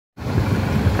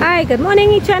Hi, good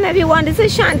morning each and everyone. This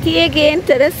is Shanty again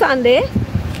to the Sunday.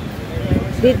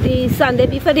 The Sunday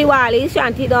before Diwali,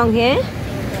 Shanty down here.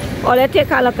 Oh, let's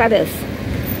take a look at this.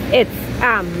 It's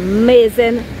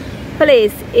amazing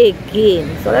place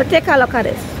again. So let's take a look at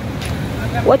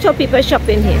this. Watch how people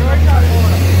shopping here.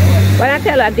 When I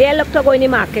tell you, they look to go in the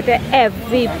market,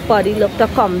 everybody look to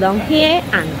come down here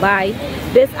and buy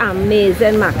this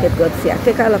amazing market goods here.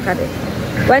 Take a look at it.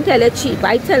 When I tell you cheap,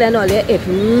 I tell you all, it's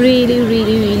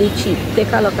really cheap.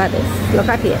 Take a look at this. Look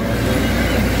at here.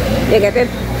 You get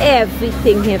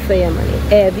everything here for your money.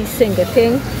 Every single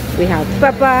thing. We have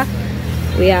pepper,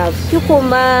 we have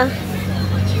cucumber,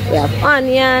 we have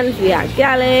onions, we have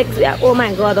garlic, we have, oh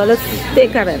my god, let's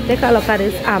take a look. Take a look at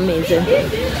this. Amazing.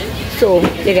 So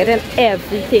you're getting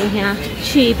everything here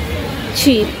cheap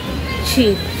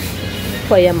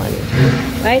for your money.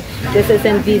 Right? This is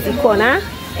in Busy Corner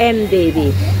and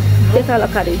baby. Take a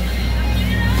look at it.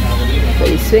 So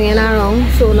you're swinging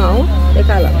around. So now, take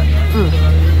a look.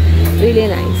 Really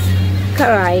nice.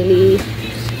 Karaili,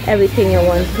 everything you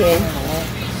want here.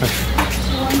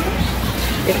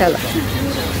 Take a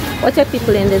look. Watch the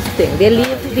people in this thing. They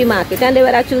leave the market and they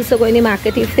would choose to go in the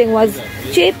market if thing was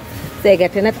cheap. They're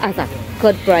getting it at a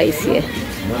good price here.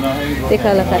 Take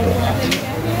a look at it.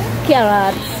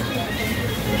 Carrots,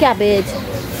 cabbage,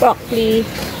 broccoli,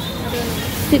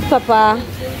 sweet pepper,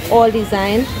 all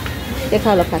design. Take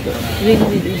a look at it.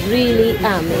 Really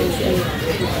amazing.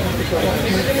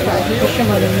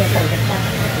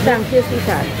 Thank you,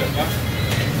 sweetheart.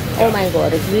 Oh my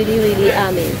god, it's really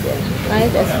amazing.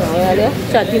 Right? That's now earlier.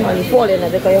 Shanty money falling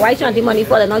because why Shanty money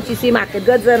falling? Now she see market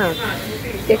goods now.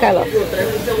 Take a look.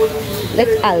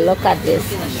 Let's look at this.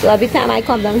 So every time I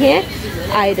come down here,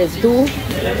 I just do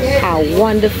a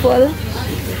wonderful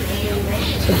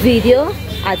video.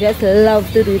 I just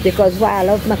love to do it because why I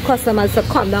love my customers to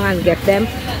come down and get them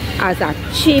as a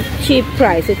cheap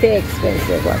price. It's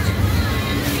expensive, watch.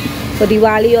 For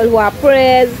Diwali, all who are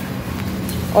prayers,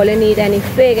 all you need any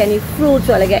fig, any fruits,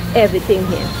 all you get everything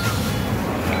here.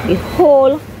 The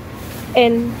whole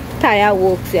entire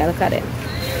works here, look at it.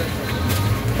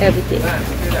 Everything.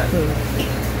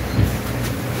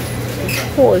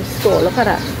 Whole store, look at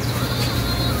that.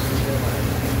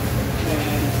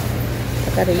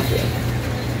 Look at it here.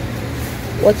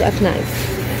 Watch that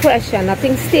nice. Fresh and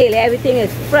nothing stale. Everything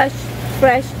is fresh.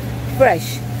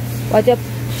 Watch how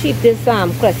cheap this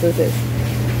cressels is.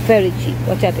 Very cheap.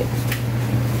 Watch at it.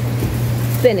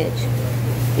 Spinach.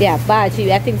 Yeah,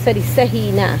 bhaji. I think for the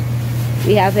sahina.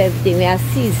 We have everything. We have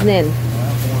seasoning.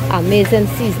 Amazing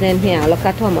seasoning here. Look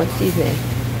at how much seasoning.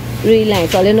 Really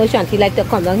nice. All you know, Shanty like to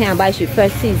come down here and buy she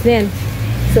fresh seasoning.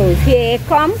 So here it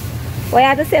come. What you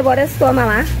have to say about the store,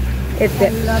 Mama? It's I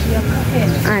love your cooking.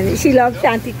 And she loves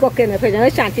Shanty cooking because you know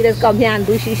Shanty just come here and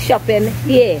do she shopping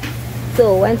here.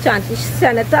 So when Shanty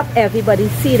send it up, everybody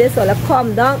see this. So they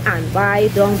come down and buy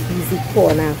down Busy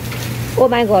Corner. Oh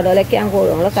my god, all I can go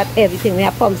wrong. Look at everything. We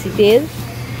have pomsitas.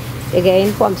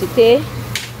 Again, pomsita.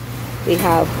 We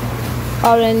have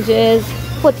oranges,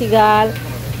 potigal.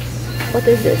 What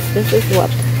is this? This is what?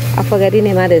 I forget the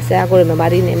name of this. I go remember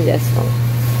the name just now.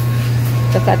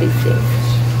 Look at these things.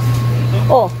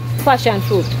 Oh, passion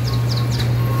fruit,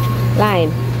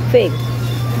 lime, fig,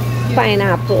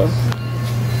 pineapple.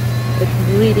 It's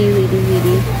really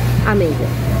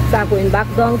amazing. So I'm going back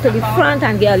down to the front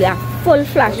and get a full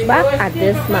flashback at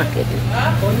this market.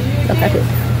 Look at it.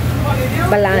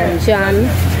 Balanjan,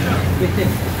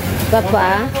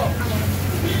 pepper.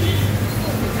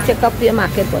 Check up your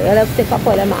market, boy. You have to check up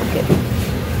all the market.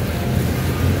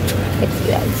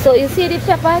 So you see the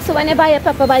pepper. So when you buy a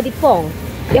pepper by the pound,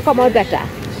 you come out better.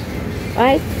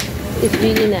 Right? It's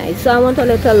really nice. So I want a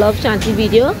little love Shanty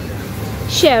video.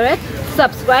 Share it,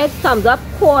 subscribe, thumbs up,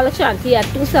 call Shanty at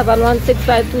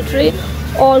 2716523.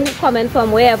 All who comment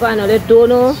from wherever and all they don't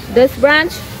know this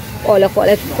branch, all you call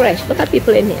it fresh. Look at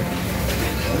people in here.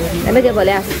 Let me give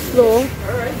a slow.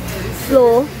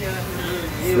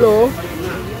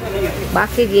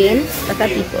 Back again. Look at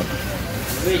people.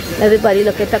 Everybody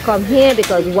look at to come here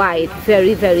because why? It's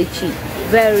very cheap.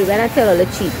 When I tell you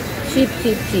cheap. Cheap.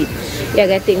 You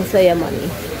get things for your money.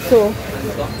 So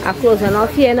I'm closing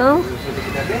off here now.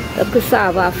 The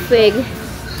cassava, fig,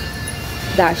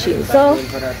 dashing. So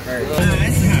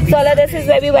this is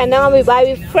where we went now and we buy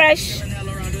with fresh,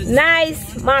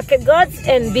 nice market goods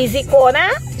in Busy Corner.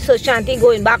 So Shanty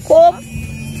going back home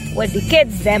with the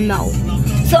kids them now.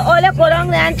 So all you go down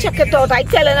there and check it out. I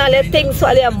tell you all the things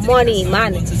for your money,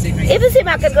 man. If you see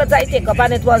market goods I take up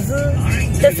and it wasn't,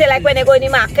 they say like when you go in the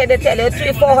market, they tell you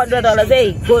 $300-400.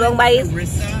 Hey, go down buy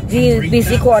the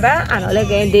busy quarter and all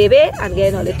again David and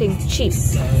getting all the things cheap.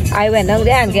 I went down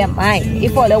there and get mine.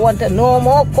 If all you want to know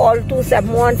more, call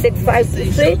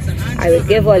 271-6523. I will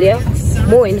give all you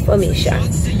more information.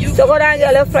 So go down and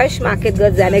get all the fresh market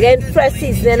goods and again fresh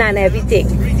seasoning and everything.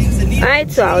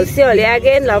 Alright, so I'll see all you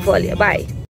again. Love all you.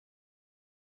 Bye.